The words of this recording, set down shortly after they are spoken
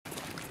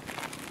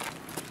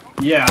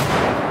Yeah.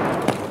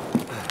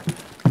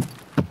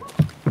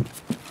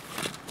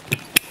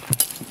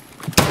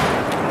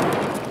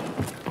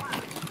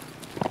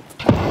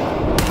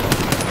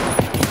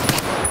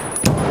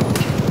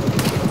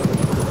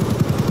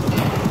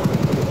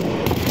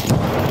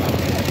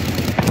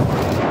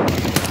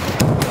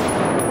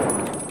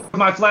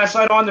 My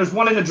flashlight on. There's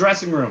one in the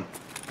dressing room.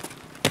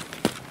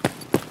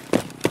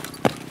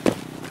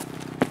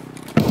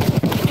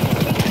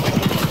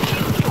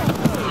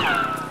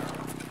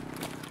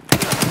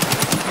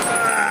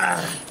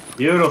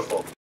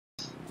 Beautiful.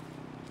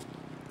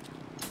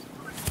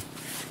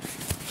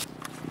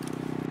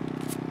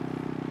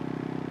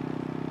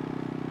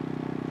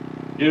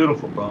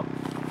 Beautiful, bro.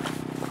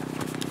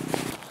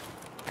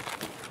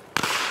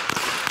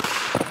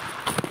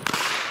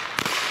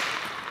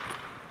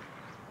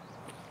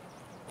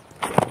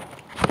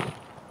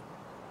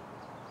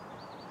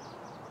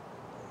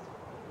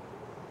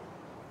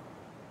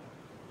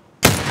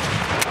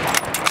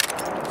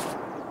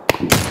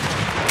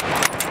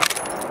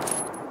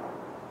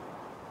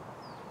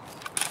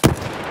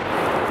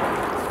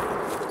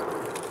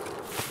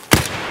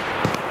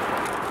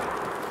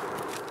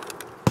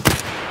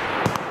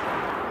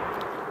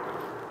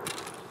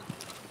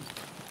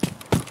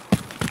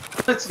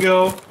 Let's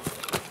go.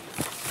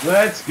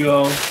 Let's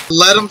go.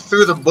 Led him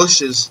through the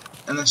bushes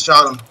and then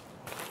shot him.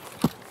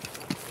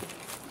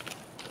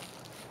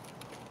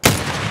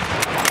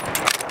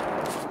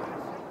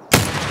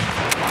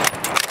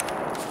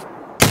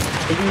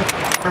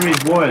 Army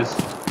boys.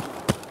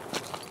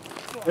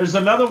 There's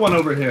another one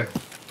over here.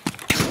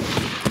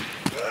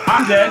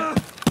 I'm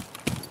dead.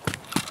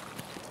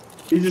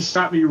 He just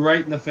shot me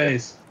right in the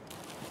face.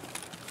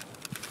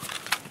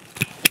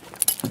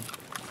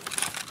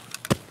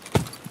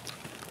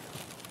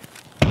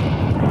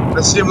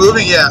 I see him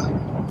moving, yeah.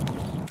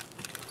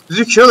 Did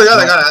you kill the guy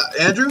that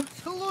got Andrew?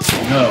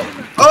 No.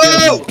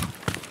 Oh!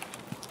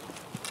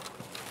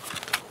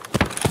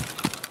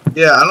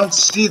 Yeah, I don't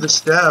see the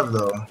stab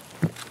though.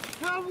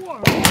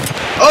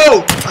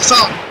 Oh! I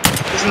saw him!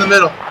 He's in the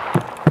middle.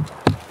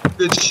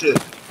 Good shit.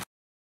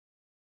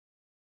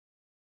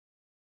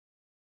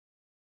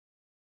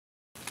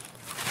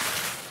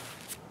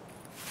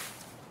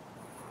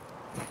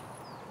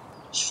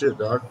 Shit,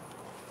 dog.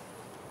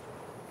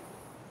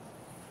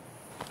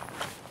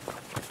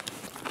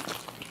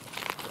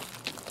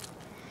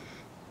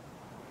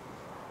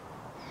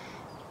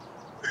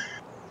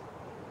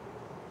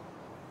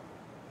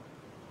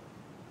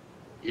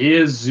 He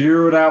has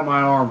zeroed out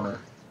my armor.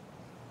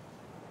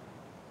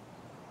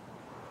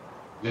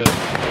 Good.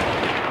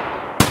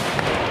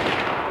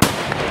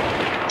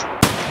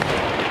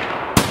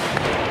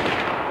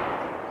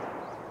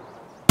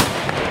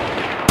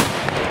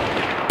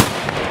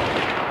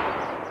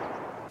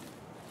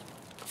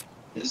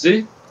 Is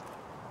he?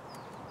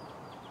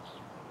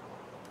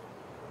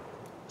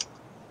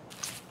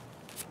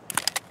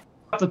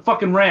 Up the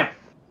fucking ramp.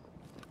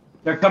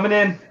 They're coming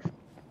in.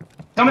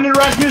 Coming in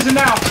Rasmussen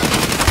now.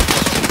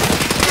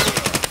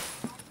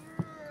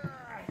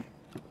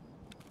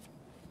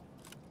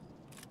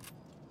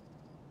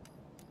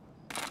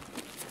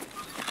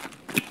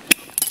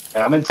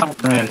 Yeah, I'm in top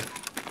brand.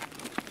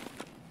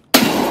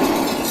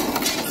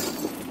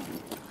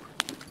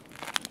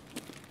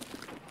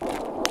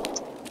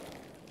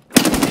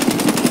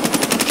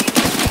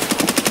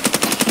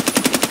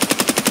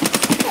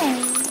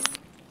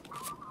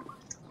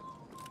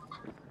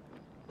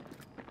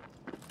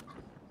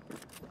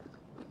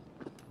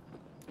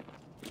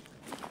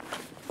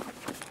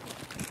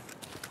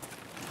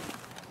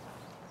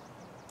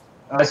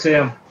 I see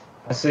him.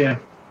 I see him.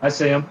 I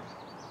see him.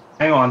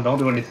 Hang on, don't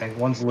do anything.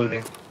 One's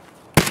looting.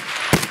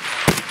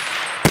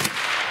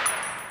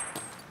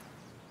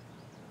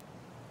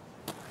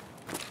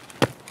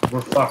 We're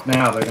fucked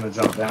now. They're gonna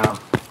jump down.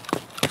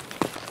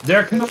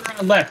 They're coming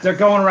around left. They're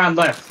going around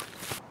left.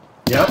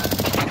 Yep.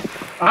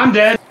 I'm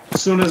dead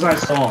as soon as I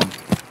saw him.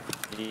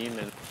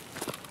 Demon.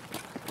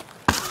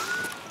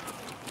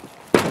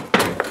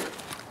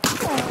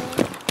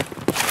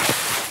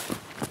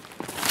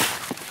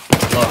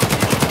 Look.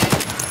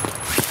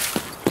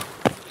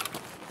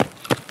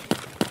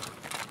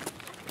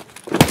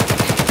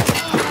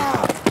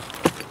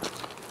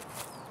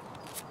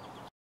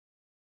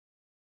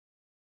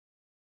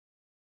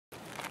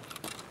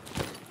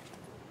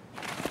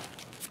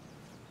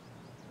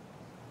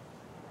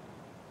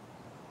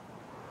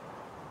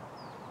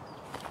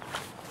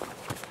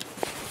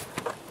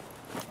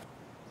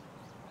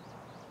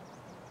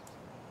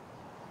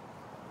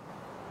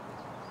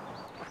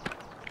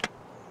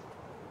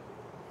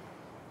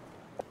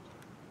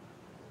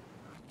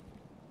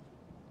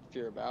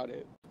 Fear about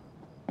it.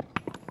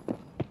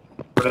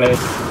 Right.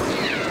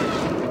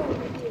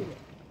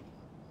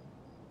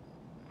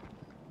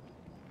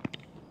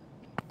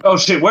 Oh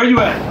shit, where are you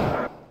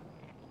at?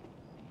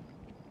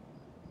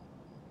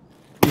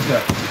 He's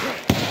there.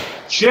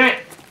 Shit!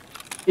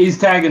 He's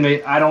tagging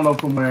me. I don't know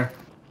from where.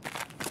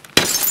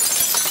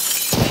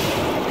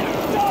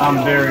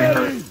 I'm very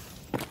hurt.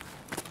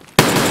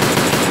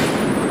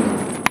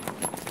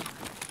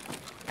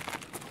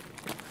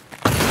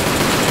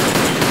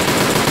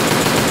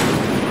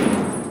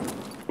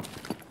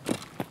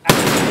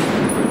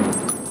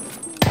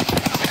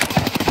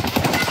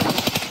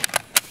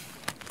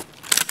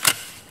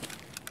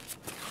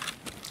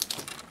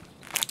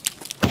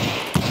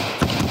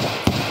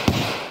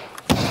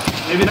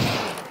 Maybe not.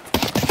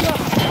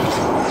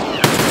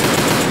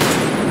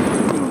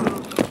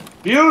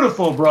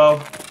 Beautiful,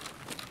 bro.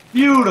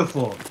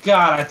 Beautiful.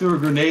 God, I threw a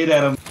grenade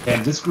at him.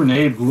 And this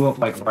grenade blew up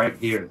like right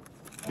here.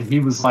 And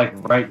he was like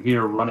right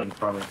here running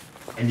from it.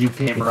 And you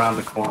came around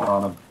the corner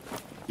on him.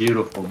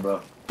 Beautiful, bro.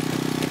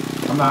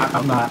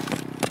 I'm not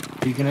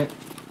peeking it.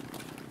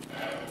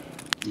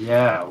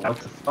 Yeah, what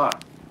the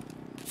fuck?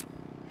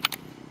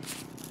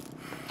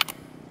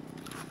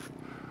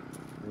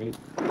 Great.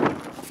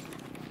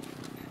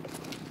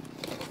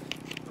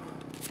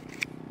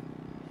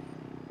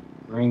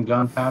 Green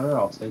gunpowder,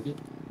 I'll take it.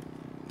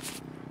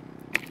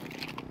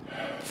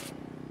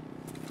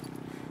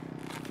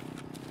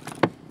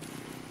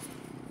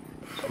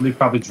 Somebody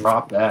probably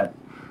dropped that.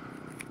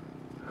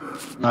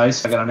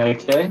 Nice, I got an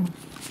AK.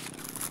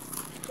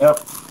 Yep.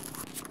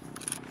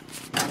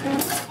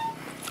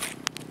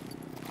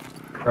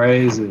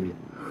 Crazy.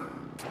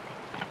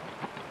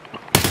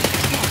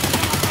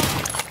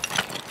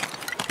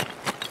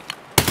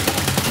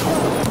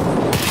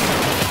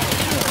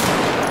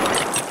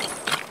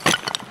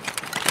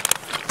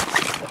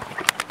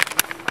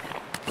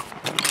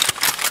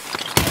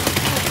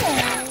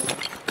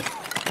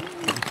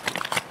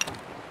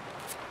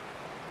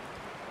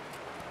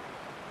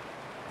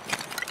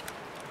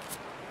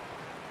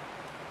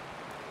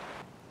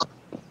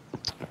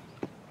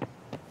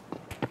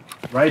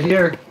 Right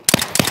here.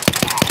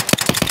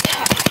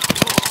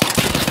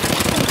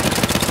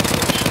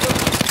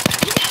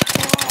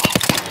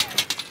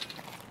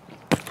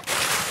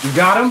 You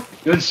got him?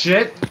 Good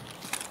shit.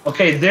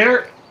 Okay,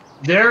 they're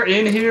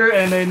in here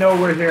and they know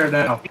we're here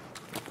now.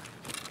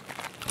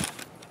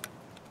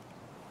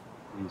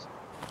 Jeez.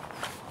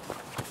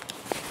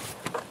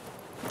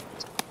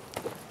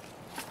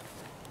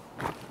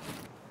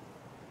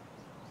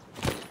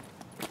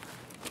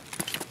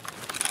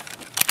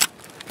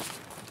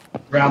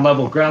 Ground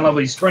level, ground level.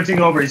 He's sprinting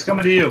over. He's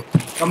coming to you.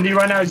 Coming to you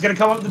right now. He's gonna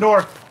come up the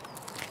door.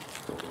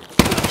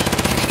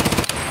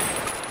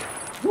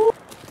 Woo.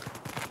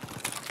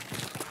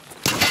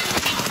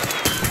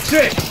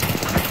 Shit!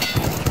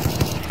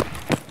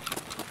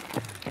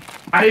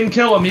 I didn't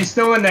kill him. He's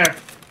still in there.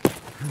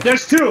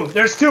 There's two.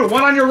 There's two.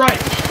 One on your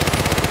right.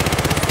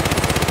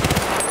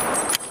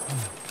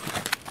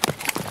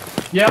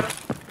 Yep.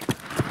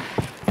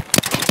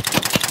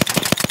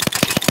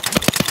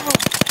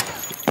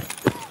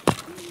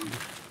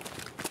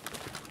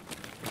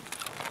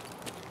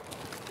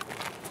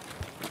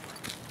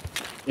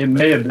 It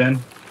may have been.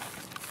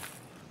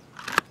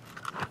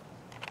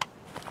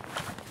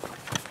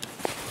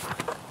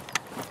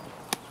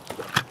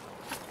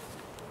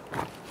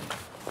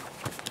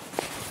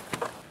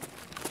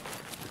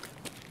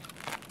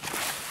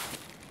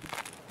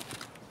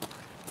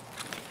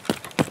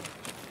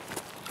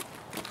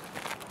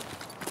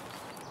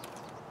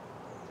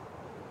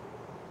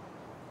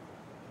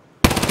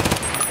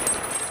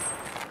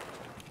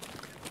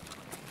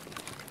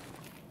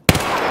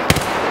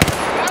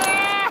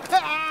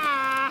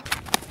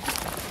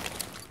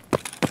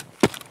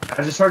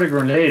 I just heard a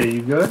grenade. Are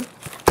you good?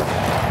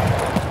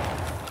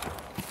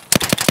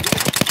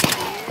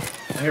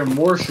 I hear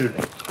more shooting.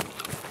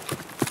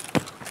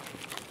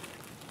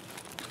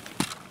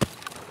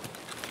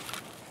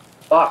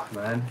 Fuck,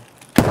 man.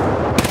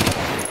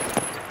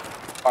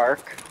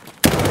 Arc.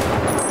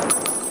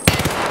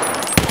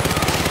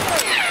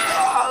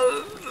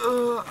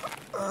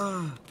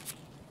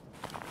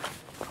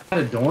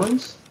 Kind of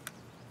dorms?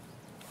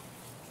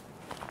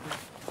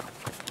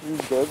 You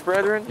good,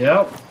 brethren?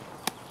 Yep.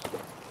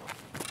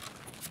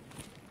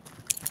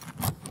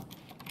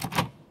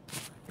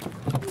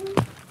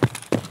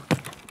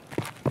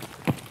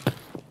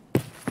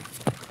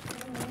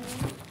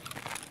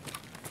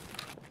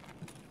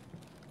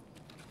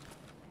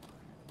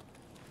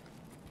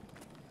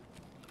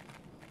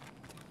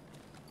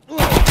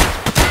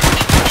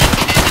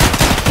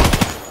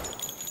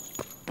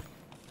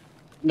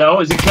 No,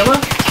 is he killer?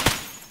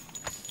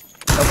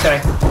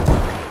 Okay.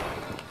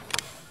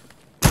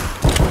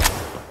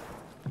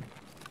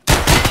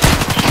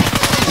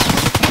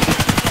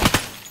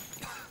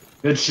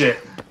 Good shit.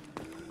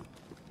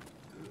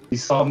 He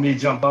saw me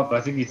jump up, but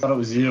I think he thought it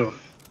was you.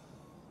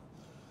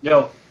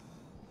 Yo,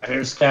 I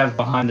hear scavs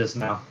behind us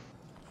now.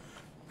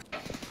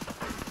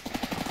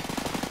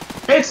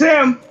 It's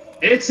him!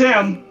 It's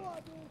him!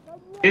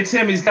 It's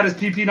him, he's got his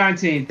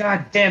PP-19.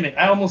 God damn it,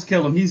 I almost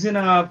killed him. He's in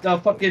a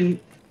fucking...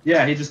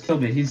 Yeah, he just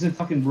killed me. He's in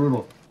fucking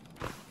brutal.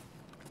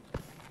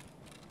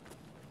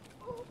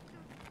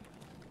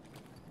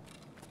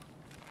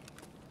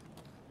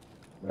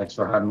 Thanks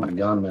for hiding my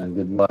gun, man.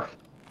 Good luck.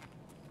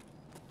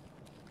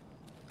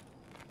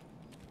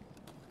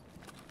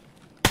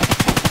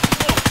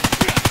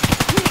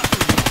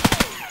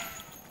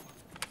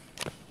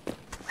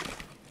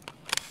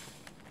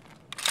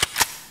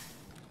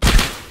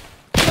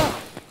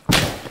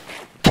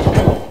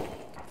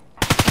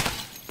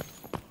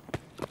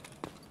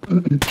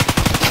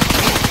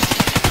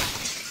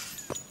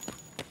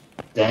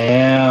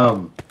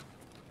 Damn.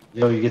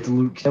 Yo, you get the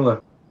loot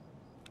killer.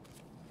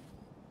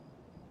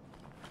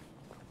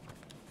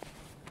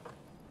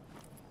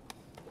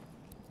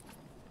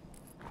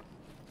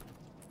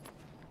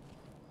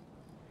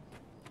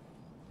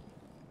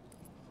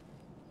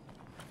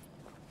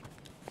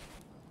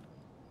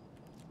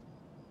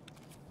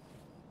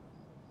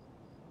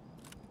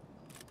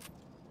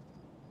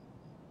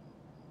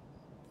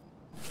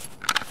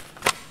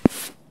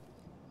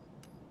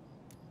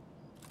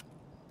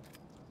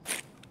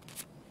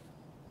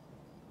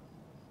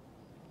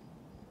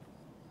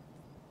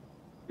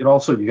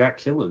 You got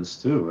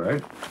killers too,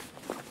 right?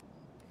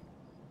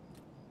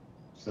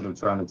 Instead of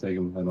trying to take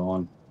them head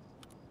on.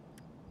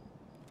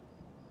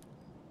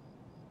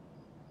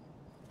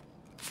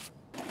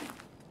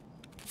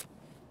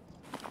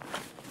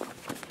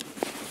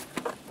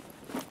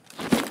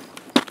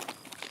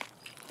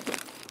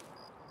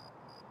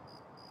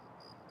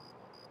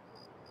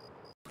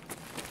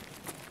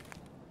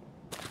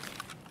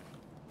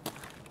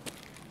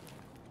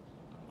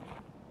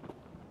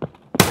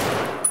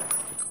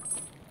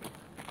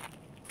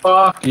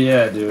 Fuck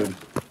yeah, dude.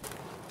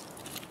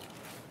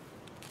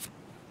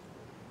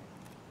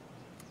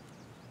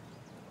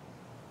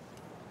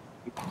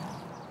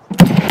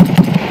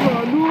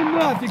 Ну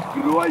нафиг,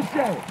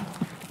 кройся!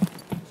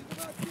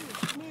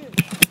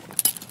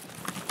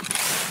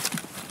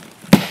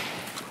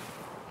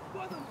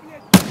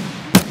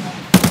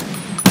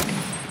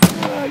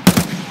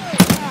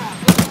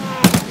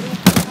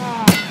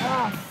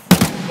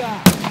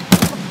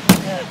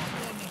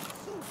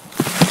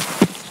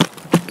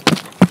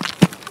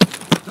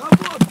 Да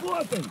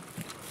вот он!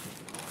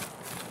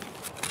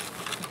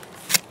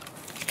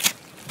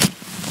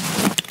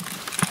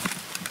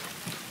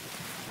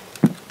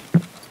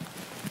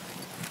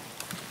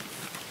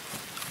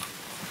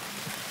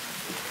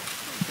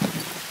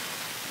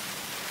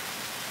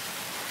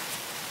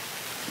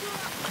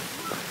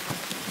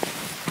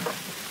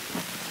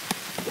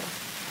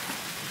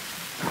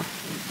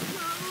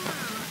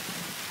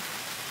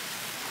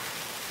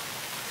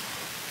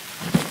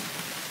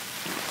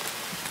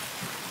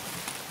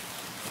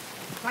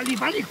 Вали,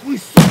 вали, хуй,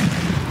 сука!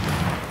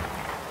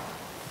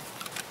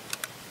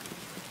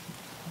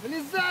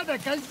 Вылезай, да,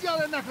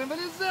 козёлы нахрен,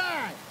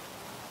 вылезай!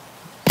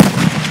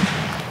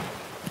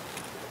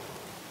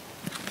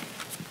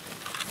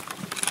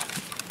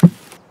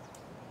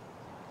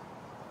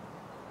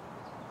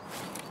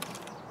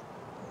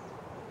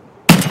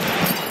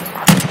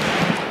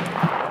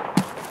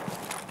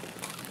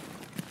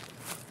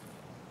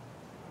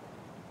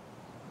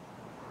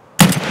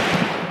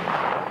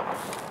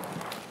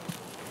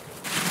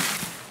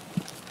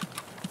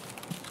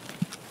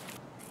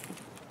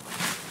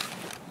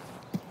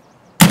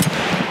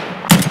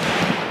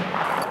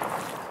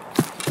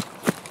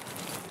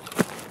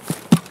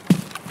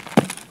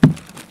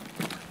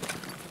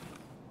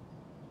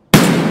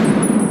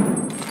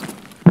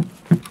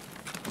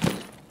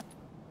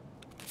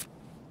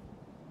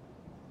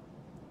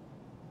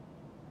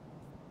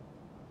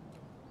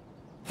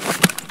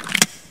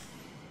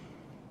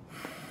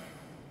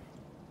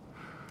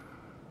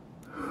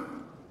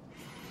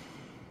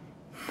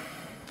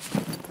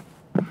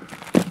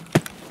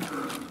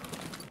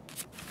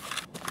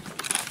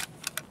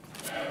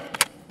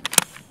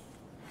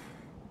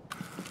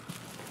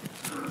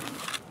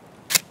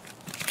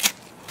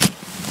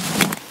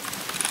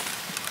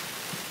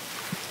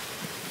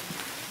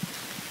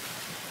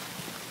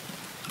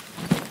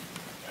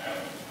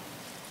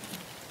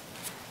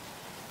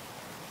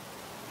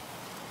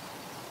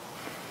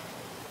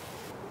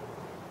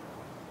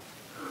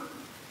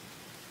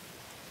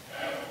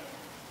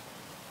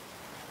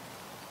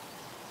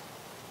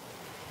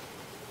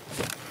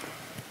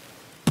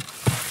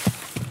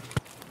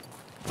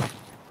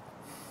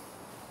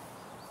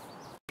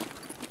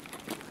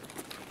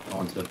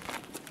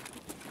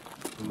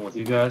 I'm with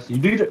you guys.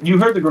 You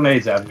heard the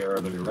grenades out here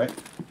earlier, right?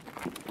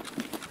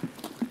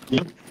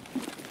 Yep.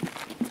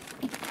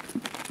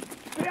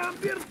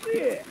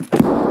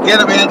 Get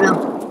him, Andrew.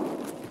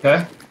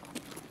 Okay.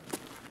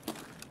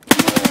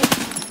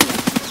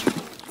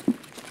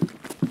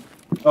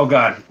 Oh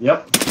god.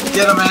 Yep.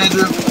 Get him,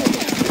 Andrew.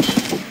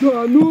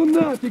 Да ну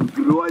нафиг,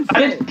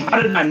 кройся!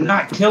 How did I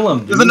not kill him,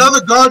 dude? There's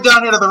another guard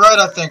down here to the right,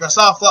 I think. I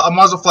saw a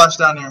muzzle flash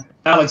down here.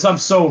 Alex, I'm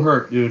so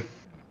hurt, dude.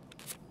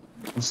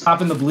 I'm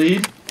stopping the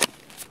bleed.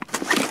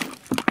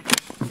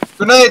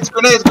 Grenades,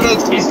 grenades,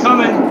 grenades. He's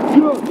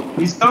coming.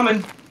 He's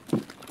coming.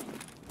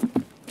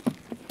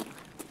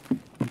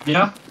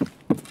 Yeah.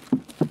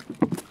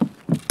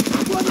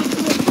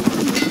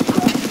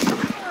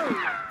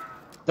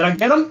 Did I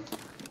get him?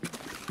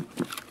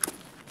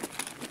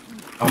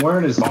 I'm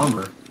wearing his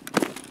armor.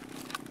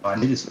 Oh, I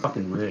need his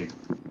fucking rig.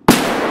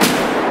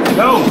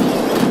 No!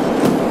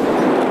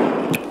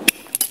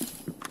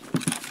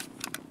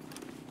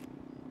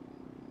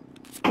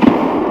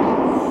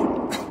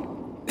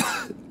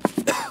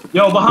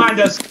 Yo, behind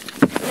us!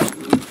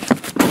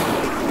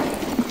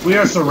 We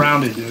are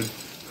surrounded, dude.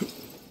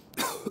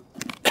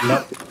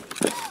 Yep.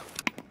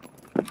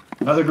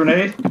 Another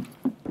grenade?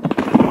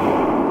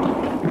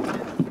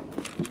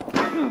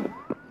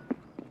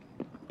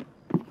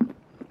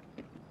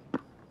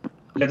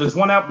 Yeah, there's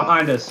one out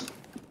behind us.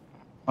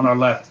 On our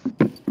left.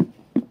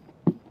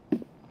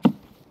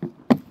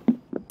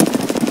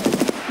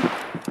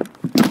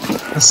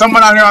 There's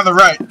someone out here on the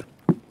right.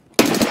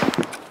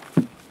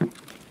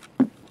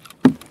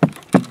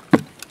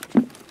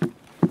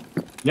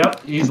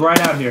 Yep, he's right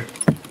out here.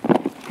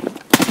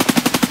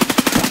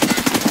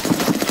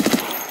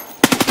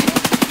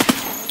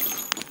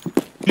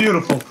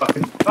 Beautiful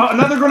fucking... Oh,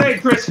 another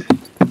grenade, Chris!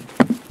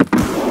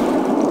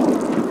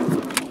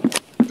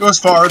 It was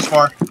far. It was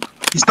far.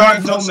 He's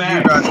starting No close to you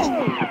mags. guys.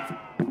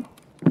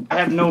 I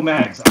have no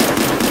mags.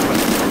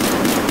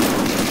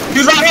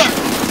 He's right here.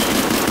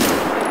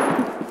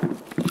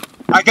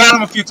 I got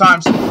him a few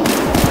times.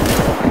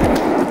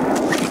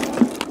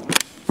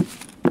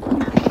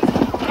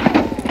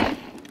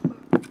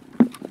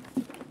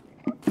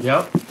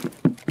 Yep.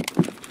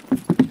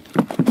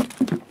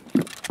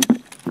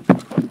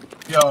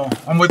 Yo,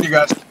 I'm with you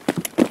guys.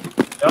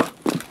 Yep.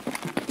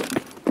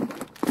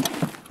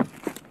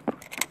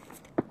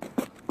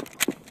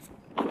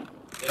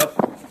 Yep.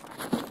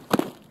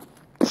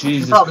 You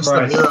Jesus probably still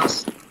Christ. hear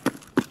us.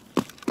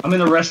 I'm in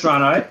the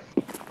restaurant, alright?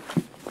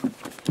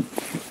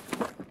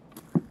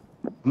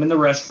 I'm in the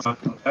restaurant,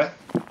 okay?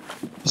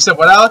 You said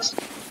what, Alex?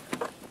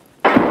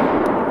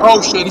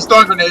 Oh shit, he's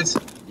throwing grenades.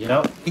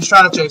 Yep. He's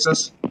trying to chase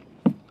us.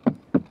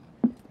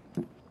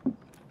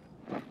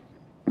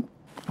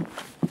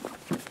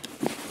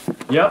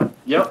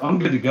 Yep, I'm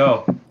good to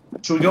go.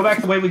 Should we go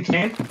back the way we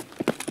came?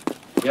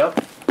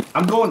 Yep.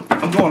 I'm going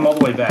all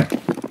the way back.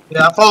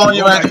 Yeah, I'm following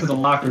you, Going back Andrew. to the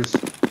lockers.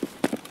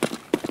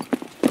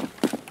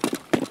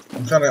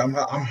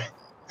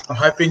 I'm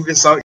hyping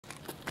this out.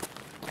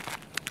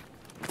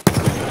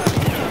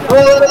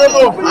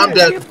 Oh, I'm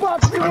dead.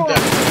 I'm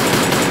dead.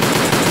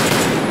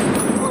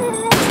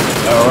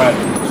 Alright.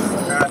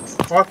 God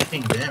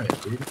fucking damn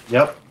it, dude.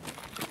 Yep.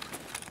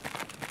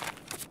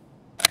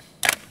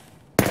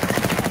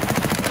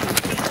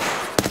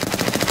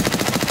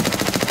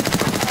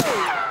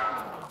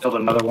 Killed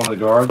another one of the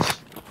guards.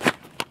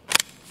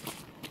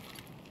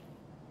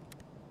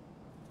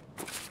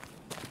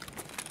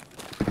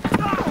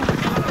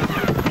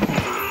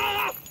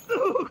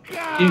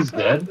 He's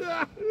dead.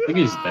 I think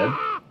he's dead.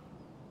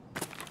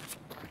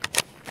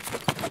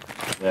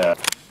 Yeah.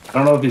 I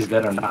don't know if he's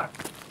dead or not.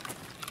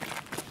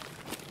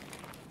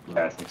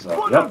 Yeah, I think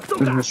so. Yep.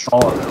 There's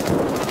Rashal.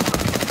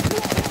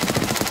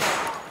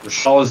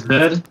 Rashal is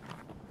dead.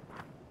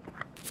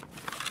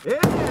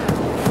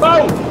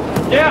 Oh!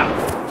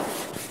 Yeah!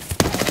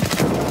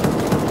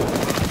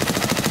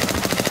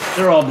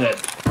 They're all dead.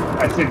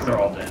 I think they're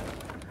all dead.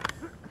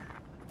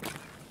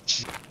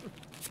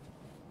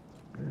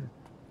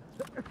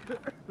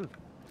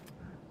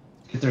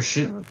 Get their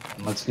shit and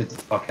let's get the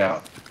fuck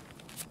out.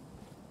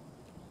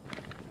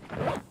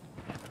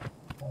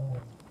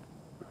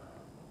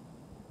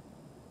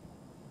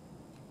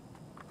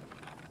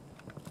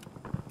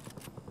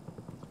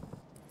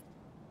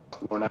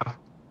 Where now?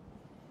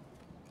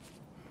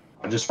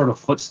 I just heard a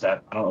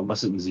footstep. I don't know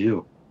unless it was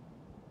you.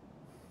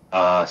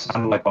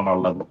 Sounded like on our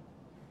level.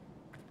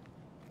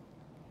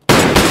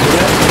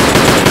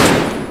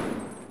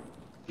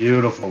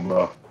 Beautiful,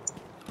 bro.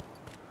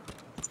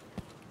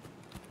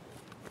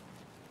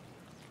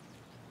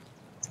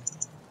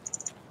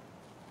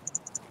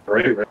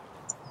 Great.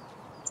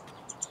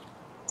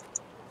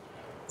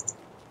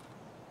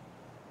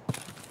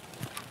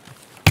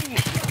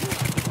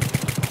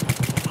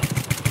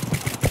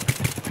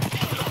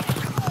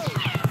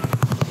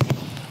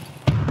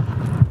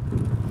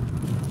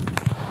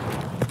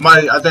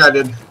 I think I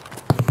did.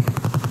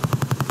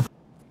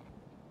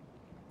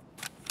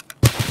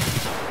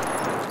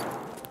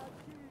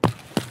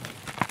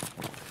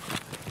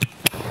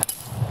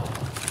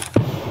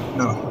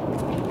 No.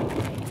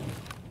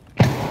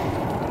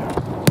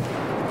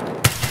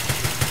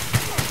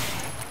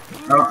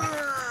 No.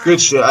 Good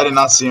shit. I did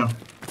not see him.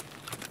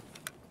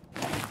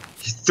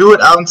 He threw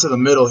it out into the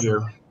middle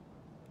here.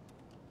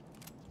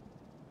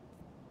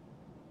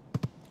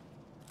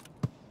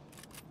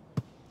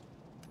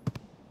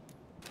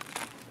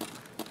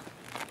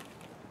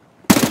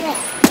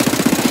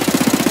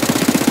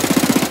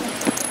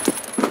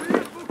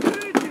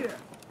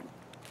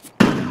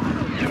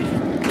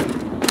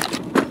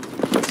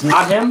 It's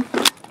not him?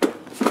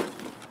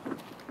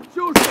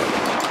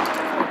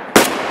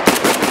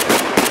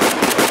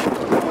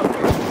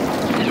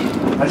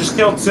 I just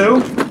killed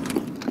two.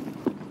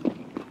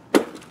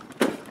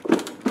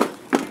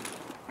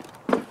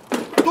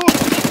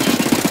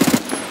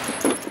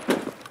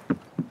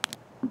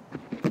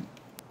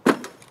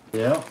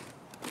 Yeah.